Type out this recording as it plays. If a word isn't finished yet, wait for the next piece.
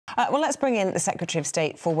Well, let's bring in the Secretary of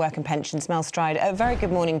State for Work and Pensions, Mel Stride. A very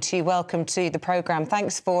good morning to you. Welcome to the programme.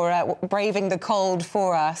 Thanks for braving the cold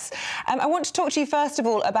for us. I want to talk to you, first of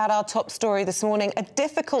all, about our top story this morning. A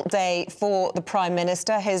difficult day for the Prime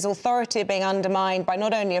Minister, his authority being undermined by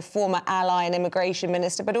not only a former ally and immigration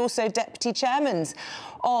minister, but also deputy chairmen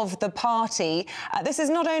of the party. This is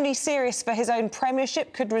not only serious for his own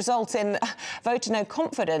premiership, could result in vote of no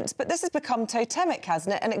confidence, but this has become totemic,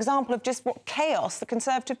 hasn't it? An example of just what chaos the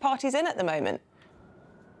Conservative Party's in at the moment.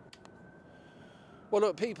 Well,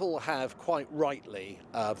 look, people have quite rightly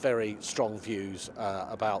very strong views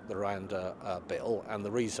about the Rwanda Bill, and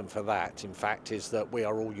the reason for that, in fact, is that we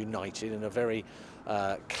are all united in a very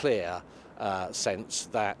clear sense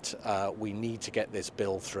that we need to get this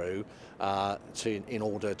bill through in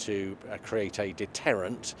order to create a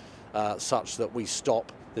deterrent such that we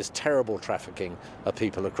stop this terrible trafficking of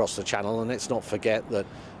people across the Channel. And let's not forget that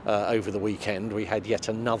over the weekend we had yet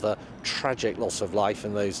another tragic loss of life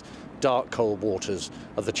in those dark, cold waters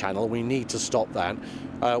of the Channel. We need to stop that.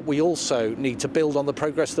 We also need to build on the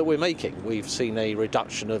progress that we're making. We've seen a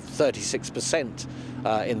reduction of 36%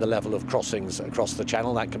 in the level of crossings across the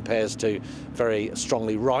Channel. That compares to very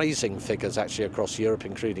strongly rising figures actually across Europe,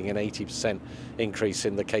 including an 80% increase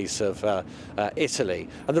in the case of Italy.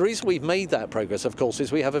 And the reason we've made that progress, of course,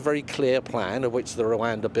 is we have a very clear plan, of which the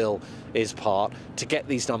Rwanda Bill is part, to get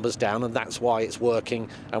these numbers down, and that's why it's working,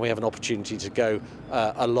 and we have an opportunity to go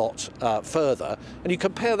a lot further. And you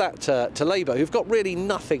compare that to Labour, who've got really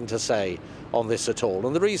nothing to say on this at all.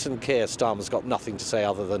 And the reason Keir Starmer's got nothing to say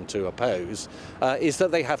other than to oppose is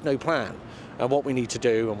that they have no plan. And what we need to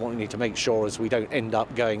do and what we need to make sure is we don't end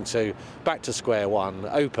up going back to square one,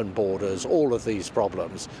 open borders, all of these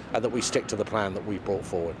problems, and that we stick to the plan that we've brought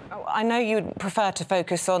forward. I know you'd prefer to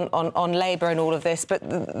focus on Labour and all of this, but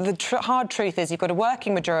the hard truth is you've got a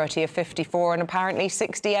working majority of 54 and apparently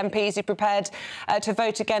 60 MPs who are prepared to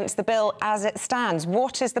vote against the bill as it stands.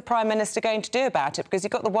 What is the Prime Minister going to do about it? Because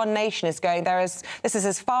you've got the One Nation is going, this is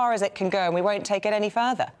as far as it can go and we won't take it any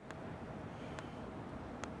further.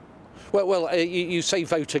 Well, you say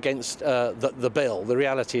vote against the bill. The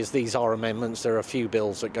reality is these are amendments. There are a few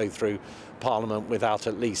bills that go through Parliament without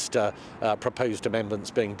at least proposed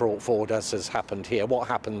amendments being brought forward, as has happened here.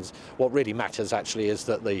 What really matters actually is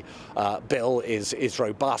that the bill is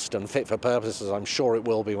robust and fit for purpose, as I'm sure it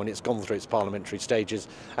will be when it's gone through its parliamentary stages,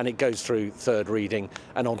 and it goes through third reading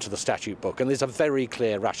and onto the statute book. And there's a very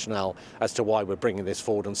clear rationale as to why we're bringing this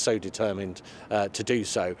forward and so determined to do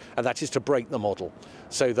so, and that is to break the model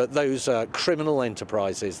so that those criminal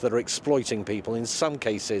enterprises that are exploiting people, in some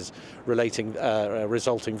cases resulting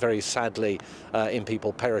very sadly in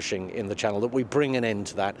people perishing in the Channel, that we bring an end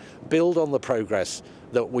to that, build on the progress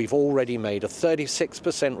that we've already made, a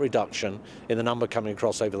 36% reduction in the number coming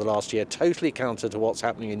across over the last year, totally counter to what's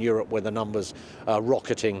happening in Europe where the numbers are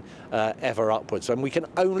rocketing ever upwards. And we can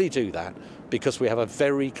only do that because we have a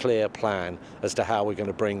very clear plan as to how we're going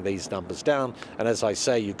to bring these numbers down. And as I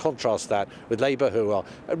say, you contrast that with Labour, who are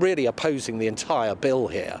really opposing the entire bill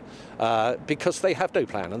here because they have no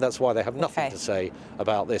plan, and that's why they have nothing to say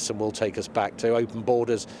about this and will take us back to open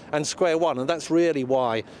borders and square one. And that's really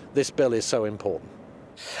why this bill is so important.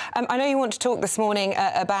 I know you want to talk this morning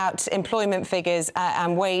about employment figures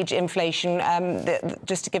and wage inflation.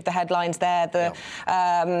 Just to give the headlines there,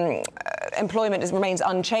 employment remains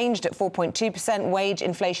unchanged at 4.2%. Wage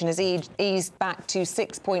inflation has eased back to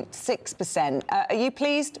 6.6%. Are you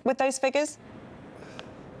pleased with those figures?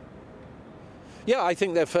 Yeah, I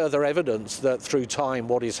think they're further evidence that through time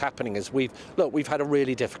what is happening is we've had a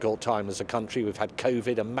really difficult time as a country. We've had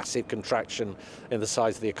COVID, a massive contraction in the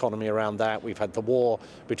size of the economy around that. We've had the war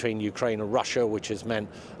between Ukraine and Russia, which has meant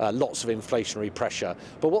lots of inflationary pressure.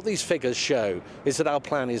 But what these figures show is that our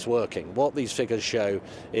plan is working. What these figures show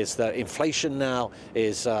is that inflation now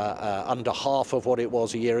is under half of what it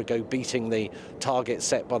was a year ago, beating the target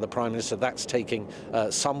set by the Prime Minister. That's taking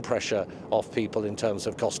some pressure off people in terms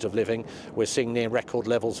of cost of living. We're seeing near record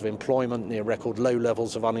levels of employment, near record low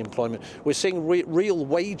levels of unemployment. We're seeing real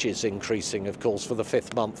wages increasing, of course, for the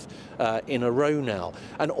fifth month in a row now.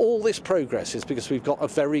 And all this progress is because we've got a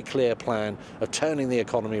very clear plan of turning the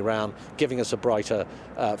economy around, giving us a brighter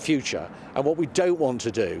future. And what we don't want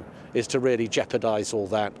to do is to really jeopardise all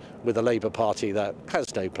that with a Labour Party that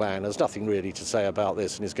has no plan, has nothing really to say about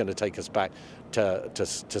this, and is going to take us back to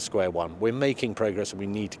square one. We're making progress and we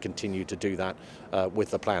need to continue to do that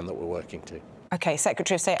with the plan that we're working to. OK,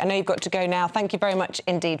 Secretary of State, I know you've got to go now. Thank you very much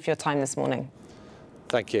indeed for your time this morning.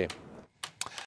 Thank you.